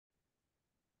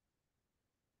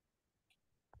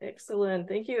Excellent.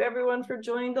 Thank you everyone for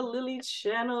joining the Lily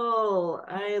channel.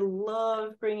 I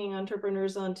love bringing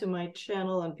entrepreneurs onto my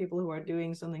channel and people who are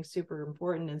doing something super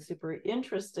important and super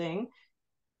interesting.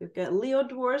 We've got Leo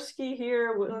Dworsky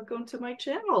here. Welcome to my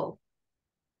channel.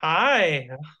 Hi.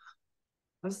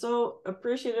 I'm so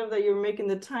appreciative that you're making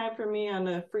the time for me on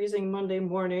a freezing Monday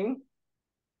morning.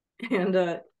 And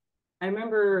I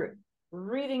remember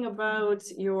reading about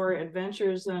your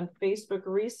adventures on Facebook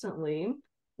recently.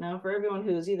 Now, for everyone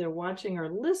who's either watching or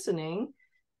listening,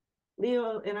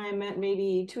 Leo and I met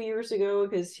maybe 2 years ago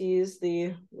because he's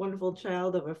the wonderful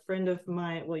child of a friend of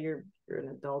mine. Well, you're an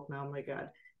adult now, my God.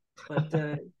 But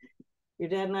your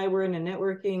dad and I were in a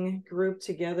networking group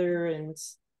together, and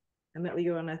I met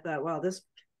Leo, and I thought, wow, this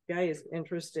guy is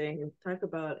interesting. Talk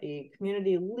about a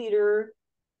community leader,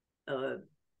 a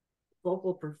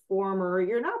vocal performer.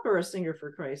 You're an opera singer,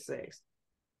 for Christ's sakes,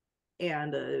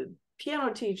 and a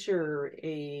piano teacher,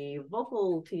 a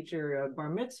vocal teacher, a bar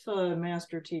mitzvah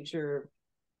master teacher.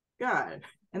 God.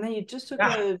 And then you just took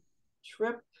Yeah. a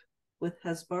trip with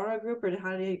Hasbara group, or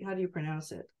how do you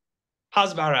pronounce it?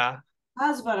 Hasbara.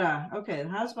 Hasbara. Okay, the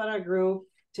Hasbara group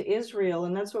to Israel,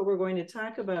 and that's what we're going to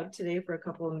talk about today for a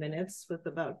couple of minutes with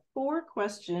about 4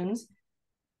 questions,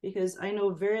 because I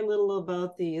know very little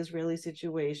about the Israeli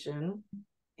situation,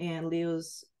 and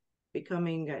Leo's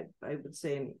becoming, I would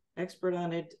say, an expert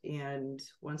on it and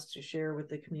wants to share with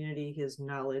the community his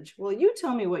knowledge. Well, you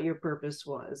tell me what your purpose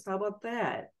was. How about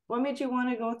that? What made you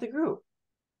want to go with the group?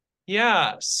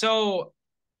 Yeah. So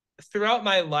throughout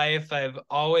my life, I've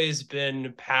always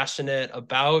been passionate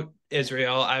about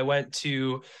Israel. I went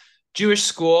to Jewish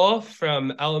school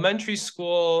from elementary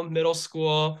school, middle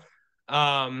school.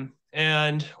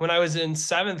 And when I was in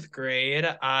seventh grade,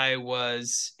 I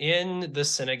was in the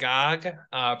synagogue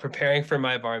preparing for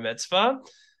my bar mitzvah.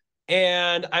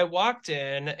 And I walked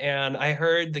in and I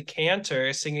heard the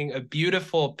cantor singing a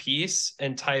beautiful piece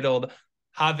entitled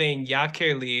Havein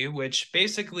Yaker Li, which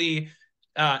basically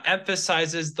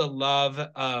emphasizes the love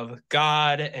of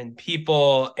God and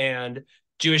people and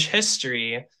Jewish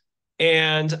history.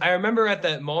 And I remember at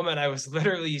that moment, I was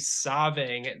literally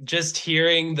sobbing just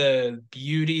hearing the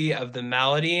beauty of the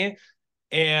melody.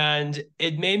 And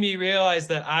it made me realize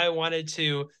that I wanted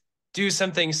to do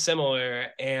something similar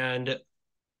and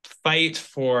fight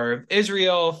for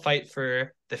Israel, fight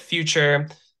for the future.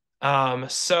 My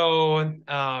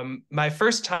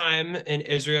first time in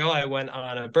Israel, I went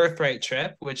on a birthright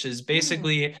trip, which is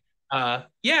basically,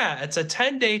 it's a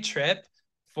 10-day trip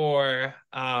for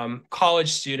college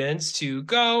students to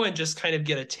go and just kind of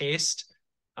get a taste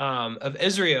of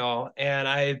Israel. And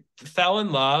I fell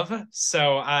in love.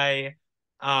 So I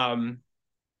um,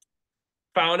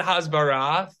 found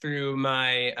Hasbara through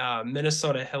my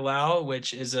Minnesota Hillel,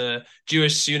 which is a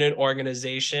Jewish student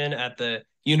organization at the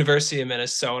University of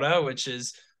Minnesota, which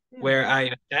is where Yeah. I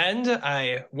attend.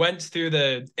 I went through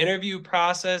the interview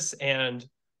process and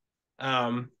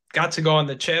got to go on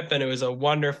the trip, and it was a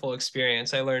wonderful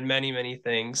experience. I learned many, many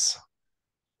things.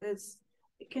 It's,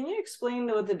 can you explain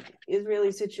what the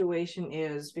Israeli situation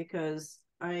is? Because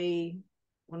one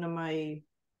of my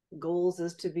goals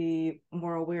is to be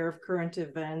more aware of current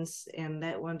events, and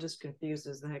that one just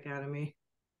confuses the heck out of me.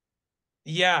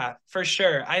 Yeah, for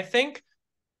sure. I think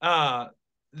uh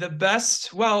the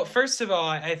best, well, first of all,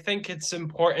 I think it's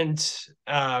important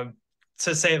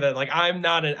to say that like I'm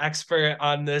not an expert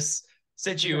on this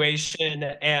Right. situation.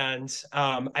 And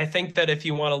I think that if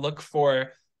you want to look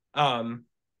for um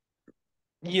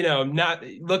not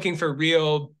looking for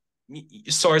real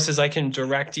sources, I can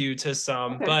direct you to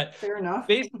some. Okay, But fair enough.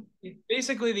 bas-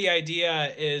 basically, the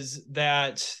idea is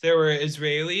that there were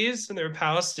Israelis and there were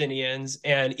Palestinians,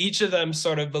 and each of them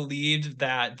sort of believed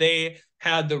that they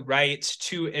had the right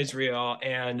to Israel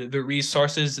and the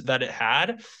resources that it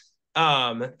had.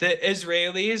 The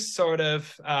Israelis sort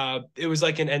of it was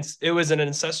like it was an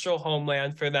ancestral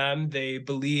homeland for them. They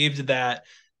believed that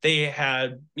they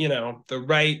had, the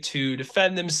right to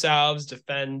defend themselves,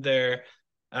 defend their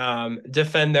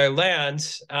land.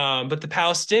 But the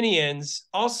Palestinians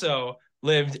also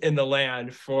lived in the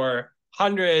land for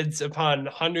hundreds upon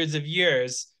hundreds of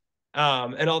years.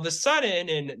 And all of a sudden,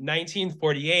 in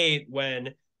 1948,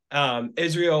 when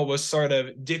Israel was sort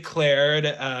of declared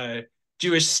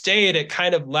Jewish state, it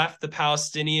kind of left the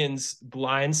Palestinians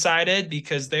blindsided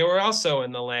because they were also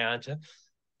in the land.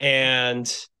 And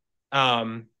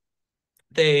um,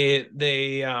 they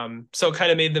so it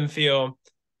kind of made them feel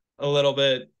a little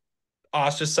bit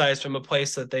ostracized from a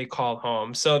place that they call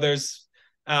home. So there's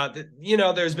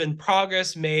been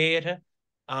progress made,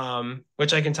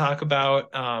 which I can talk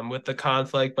about with the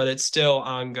conflict, but it's still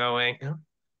ongoing.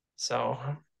 So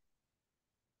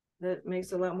That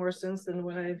makes a lot more sense than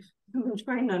what I've been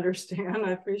trying to understand.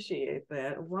 I appreciate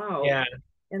that. Wow. Yeah.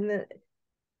 And the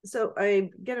so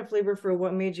I get a flavor for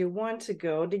what made you want to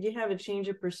go. Did you have a change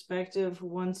of perspective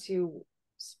once you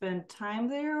spent time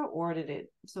there, or did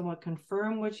it somewhat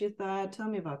confirm what you thought? Tell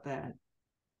me about that.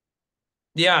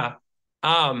 Yeah.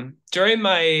 During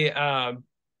my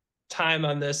time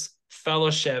on this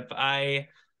fellowship, I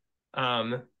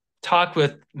talked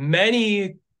with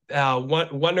many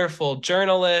wonderful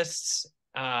journalists,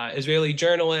 Israeli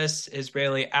journalists,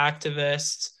 Israeli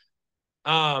activists.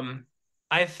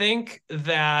 I think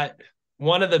that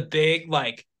one of the big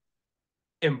like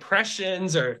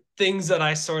impressions or things that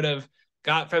I sort of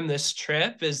got from this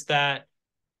trip is that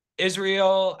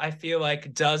Israel, I feel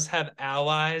like, does have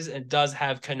allies and does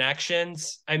have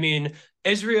connections. I mean,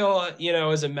 Israel,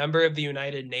 is a member of the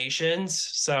United Nations.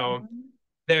 So Mhm.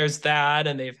 there's that.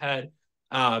 And they've had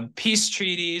peace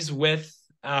treaties with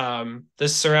the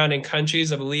surrounding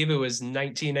countries. I believe it was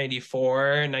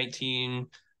 1994,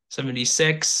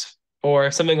 1976,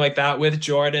 or something like that with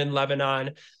Jordan,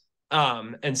 Lebanon,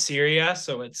 and Syria.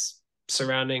 So it's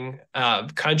surrounding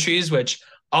countries, which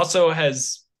also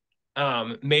has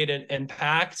made an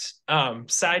impact.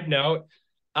 Side note,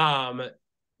 um,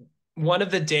 one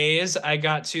of the days I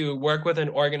got to work with an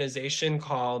organization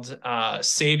called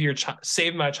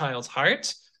Save My Child's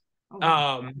Heart. Oh,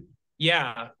 wow. Um,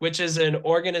 yeah, which is an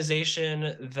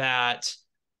organization that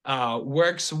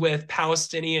works with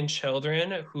Palestinian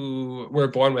children who were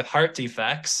born with heart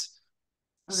defects.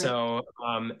 Okay. So,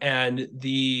 and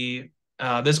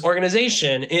this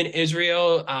organization in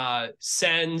Israel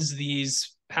sends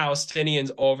these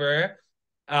Palestinians over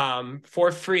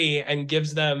for free and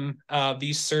gives them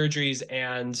these surgeries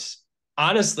and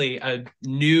honestly a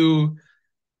new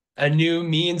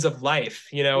means of life.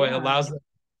 It Yeah. allows them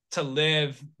to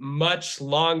live much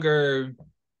longer,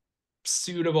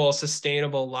 suitable,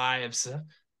 sustainable lives. So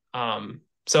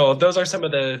That's those are some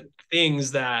of the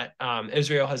things that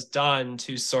Israel has done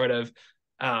to sort of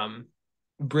um,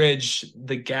 bridge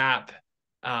the gap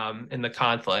in the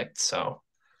conflict. So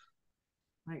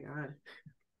my God.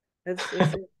 That's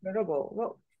incredible.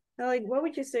 Well, like, what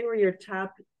would you say were your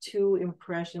top two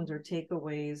impressions or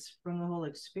takeaways from the whole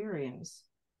experience?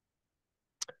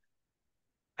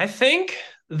 I think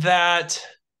that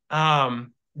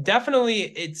definitely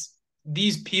it's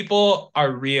these people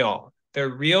are real. They're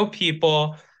real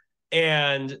people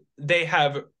and they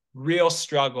have real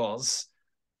struggles.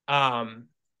 Um,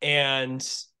 and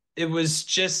it was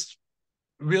just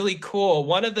really cool.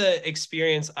 One of the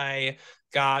experience I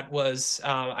got was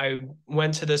I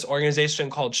went to this organization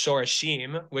called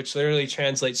Shorashim, which literally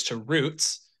translates to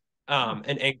roots Oh,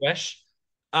 in English.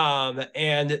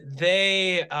 And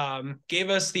they gave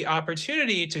us the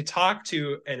opportunity to talk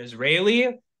to an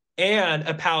Israeli and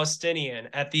a Palestinian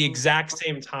at the oh, exact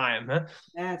same time.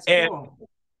 that's And cool.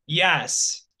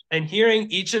 yes, and hearing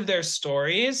each of their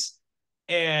stories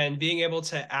and being able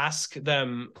to ask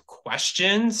them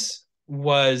questions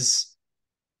was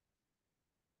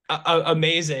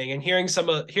amazing, and hearing some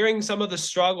of the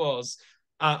struggles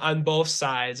on both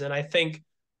sides, and I think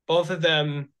both of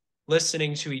them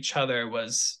listening to each other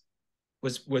was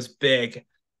big.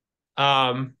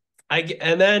 Um,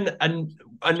 and then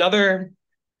another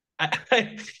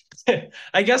I,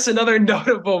 I guess another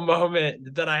notable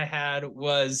moment that I had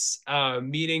was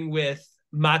meeting with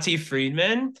Mati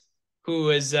Friedman, who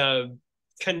is a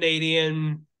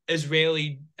Canadian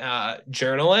Israeli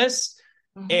journalist,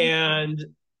 Mm-hmm. and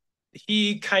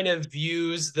he kind of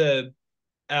views the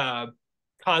uh,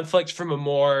 conflict from a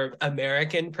more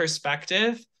American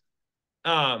perspective.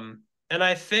 And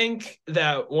I think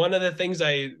that one of the things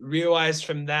I realized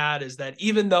from that is that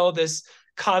even though this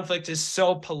conflict is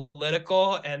so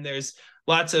political and there's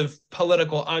lots of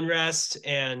political unrest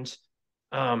and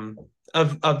um,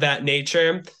 of that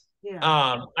nature,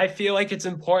 Yeah, I feel like it's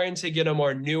important to get a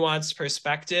more nuanced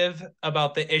perspective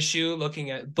about the issue,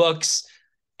 looking at books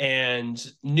and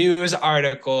news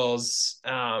articles,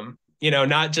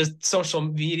 not just social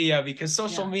media, because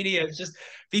social yeah, media has just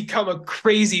become a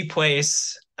crazy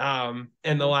place in the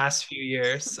that's, last few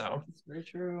years. So, that's very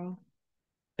true.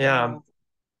 yeah. Wow.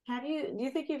 Do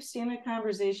you think you've seen a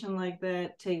conversation like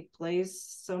that take place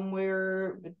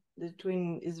somewhere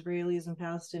between Israelis and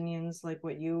Palestinians, like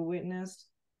what you witnessed?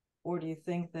 Or do you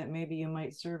think that maybe you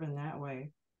might serve in that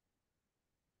way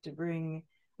to bring?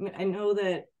 I mean, I know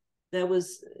that that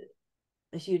was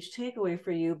a huge takeaway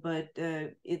for you, but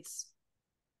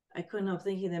I couldn't help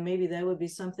thinking that maybe that would be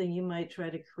something you might try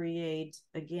to create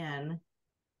again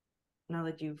now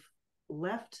that you've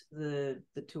left the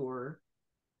tour,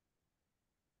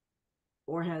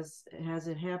 or has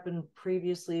it happened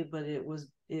previously, but it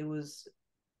was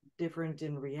different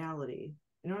in reality?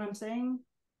 You know what I'm saying?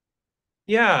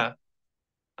 Yeah.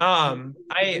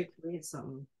 I recreate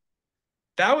something.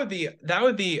 That would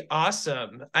be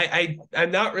awesome.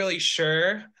 I'm not really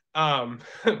sure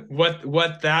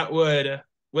what that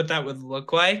would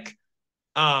look like.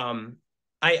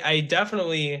 I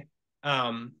definitely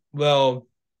will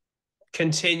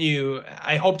continue.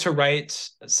 I hope to write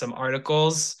some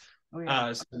articles, Oh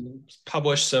yeah.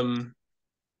 publish some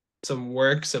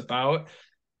works about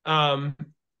um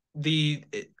the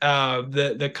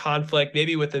the conflict,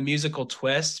 maybe with a musical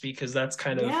twist, because that's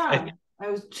kind of Yeah, I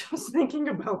was just thinking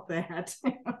about that.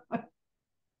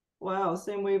 Wow,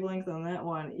 same wavelength on that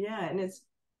one. Yeah, and it's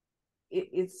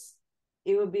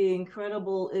it would be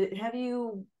incredible. Have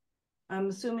you? I'm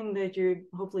assuming that you're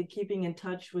hopefully keeping in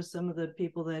touch with some of the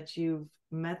people that you've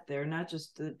met there, not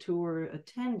just the tour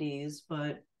attendees,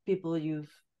 but people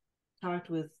you've talked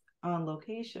with on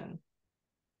location.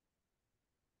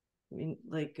 I mean,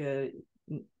 like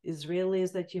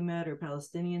Israelis that you met or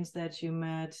Palestinians that you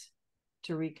met,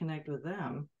 to reconnect with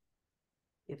them.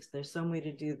 If there's some way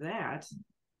to do that,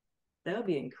 that would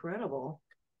be incredible.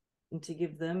 And to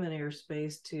give them an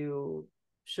airspace to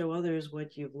show others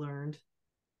what you've learned.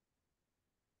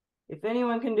 If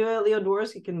anyone can do it, Leo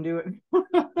Dworsky can do it.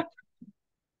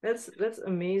 That's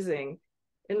amazing.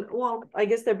 And well, I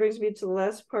guess that brings me to the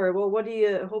last part. Well, what do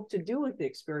you hope to do with the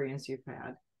experience you've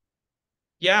had?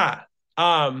 Yeah.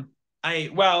 I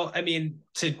mean,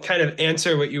 to kind of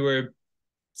answer what you were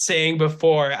saying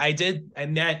before, I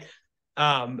met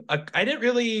I didn't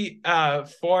really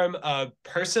form a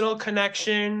personal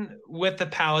connection with the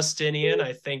Palestinian.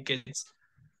 I think it's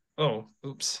oh,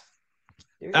 oops.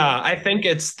 There you go. I think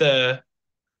it's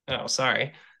oh,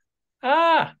 sorry.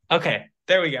 Okay.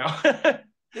 There we go.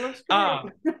 It looks great.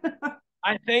 um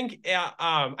I think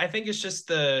I think it's just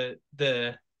the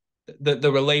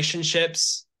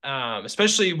relationships,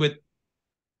 especially with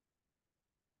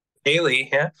Haley,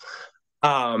 yeah.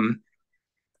 Um,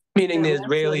 meaning Yeah, the last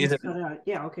Israelis. sentence cut out.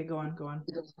 Yeah, okay, go on, go on.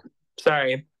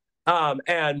 Sorry.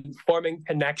 And forming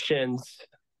connections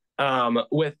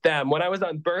with them. When I was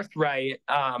on Birthright,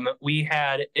 we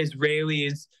had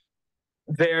Israelis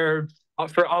there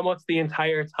for almost the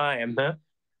entire time.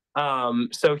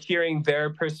 So hearing their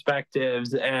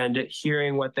perspectives and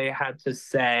hearing what they had to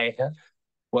say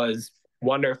was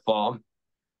wonderful.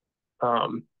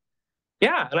 Um,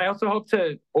 yeah, and I also hope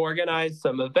to organize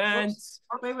some Whoops. events.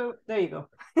 Wait. There you go.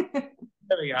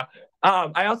 There we go.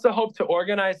 I also hope to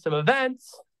organize some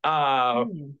events,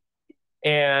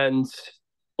 and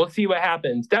we'll see what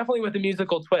happens. Definitely with a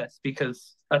musical twist,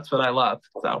 because that's what I love.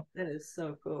 So That is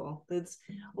so cool. That's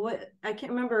what I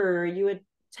can't remember. Are you a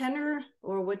tenor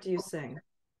or what do you sing?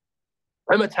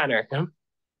 I'm a tenor.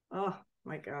 Oh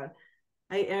my God.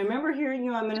 I remember hearing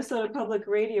you on Minnesota Public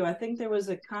Radio. I think there was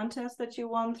a contest that you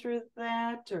won through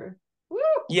that, or woo,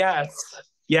 Yes,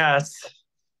 yes.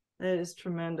 that is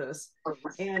tremendous.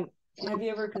 And have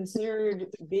you ever considered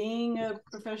being a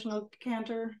professional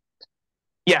cantor?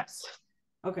 Yes.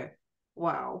 Okay.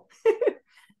 Wow.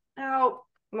 Now,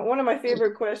 one of my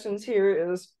favorite questions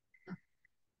here is,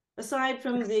 aside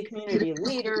from the community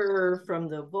leader, from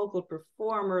the vocal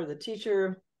performer, the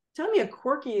teacher, tell me a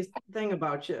quirky thing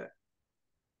about you.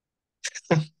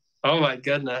 Oh my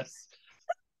goodness.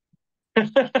 um,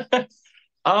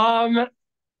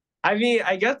 I mean,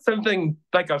 I guess something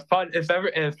like a fun, if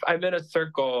I'm in a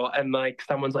circle and like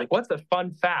someone's like, what's a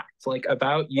fun fact like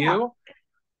about Yeah. you?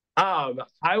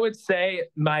 I would say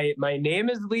my name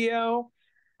is Leo.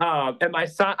 And my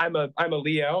son, I'm a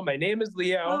Leo. My name is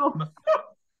Leo. Oh,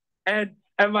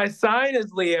 And my sign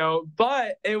is Leo,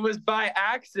 but it was by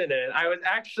accident. I was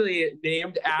actually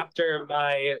named after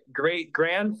my great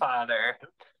grandfather,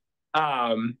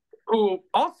 who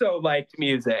also liked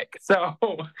music. So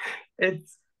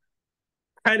it's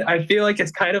I feel like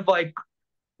it's kind of like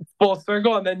full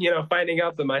circle. And then, finding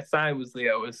out that my sign was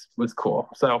Leo was cool.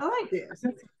 So I like this.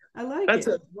 I like that's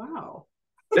it. it. Wow.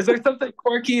 Is there something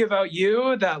quirky about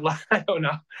you that I don't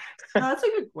know? That's a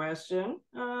good question.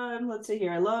 Let's see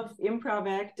here. I love improv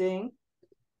acting,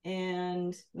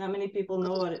 and not many people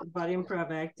know about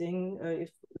improv acting. If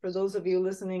for those of you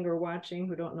listening or watching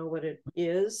who don't know what it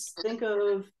is, think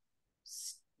of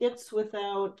skits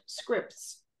without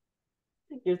scripts.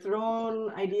 You're throwing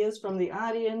ideas from the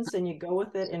audience and you go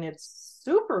with it, and it's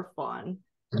super fun.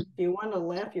 If you want to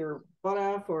laugh your butt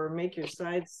off or make your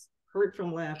sides hurt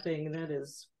from laughing, that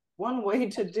is one way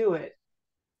to do it.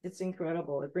 It's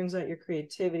incredible. It brings out your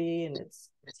creativity and it's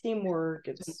teamwork.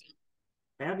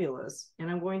 fabulous. And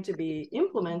I'm going to be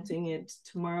implementing it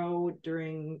tomorrow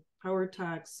during Power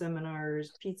Talk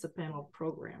seminars, pizza panel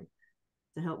program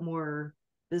to help more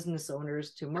business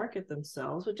owners to market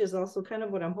themselves, which is also kind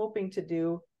of what I'm hoping to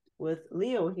do with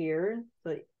Leo here.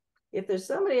 But if there's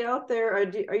somebody out there,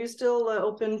 are you still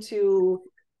open to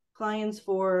clients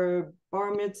for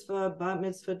bar mitzvah, bat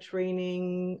mitzvah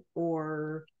training,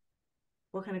 or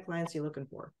what kind of clients are you looking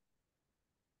for?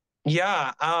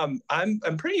 Yeah, I'm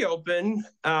pretty open.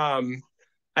 I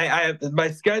have my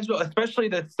schedule, especially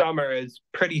this summer, is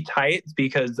pretty tight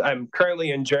because I'm currently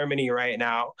in Germany right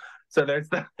now. So there's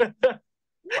the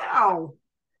Wow.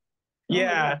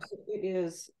 yeah. Oh, it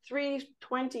is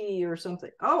 3:20 or something.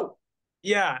 Oh,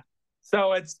 Yeah.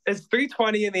 So it's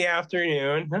 3:20 in the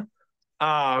afternoon.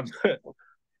 Um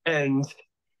and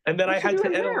then I what you head to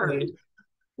doing there? Italy.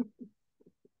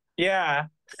 Yeah.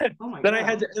 Oh my Then I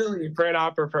head God. to Italy for an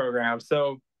opera program.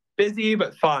 So busy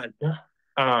but fun. What,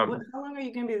 how long are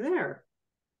you gonna be there?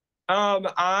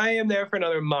 I am there for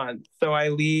another month. So I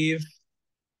leave,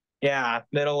 yeah,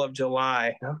 middle of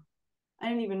July. I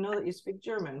didn't even know that you speak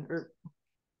German or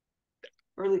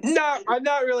No, I'm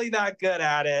not really that good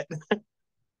at it.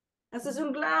 das ist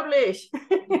unglaublich.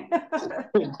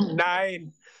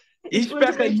 Nein, Ich ich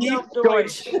spreche unterrichte nicht auf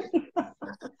Deutsch. Deutsch.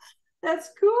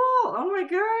 That's cool. Oh my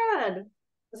God.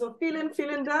 So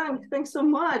vielen Dank. Thanks so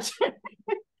much.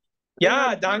 Leo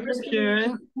Ja, danke Dworsky,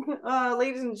 schön.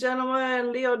 ladies and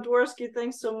gentlemen, Leo Dworsky,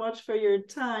 thanks so much for your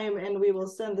time. And we will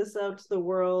send this out to the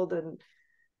world. And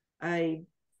I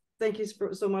thank you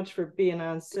so much for being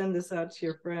on. Send this out to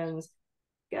your friends.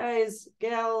 Guys,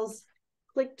 gals,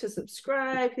 click to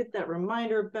subscribe, hit that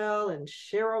reminder bell, and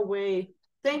share away.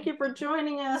 Thank you for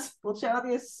joining us. We'll chat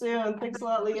with you soon. Thanks a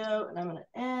lot, Leo. And I'm going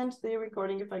to end the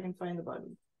recording if I can find the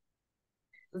button.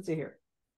 Let's see here.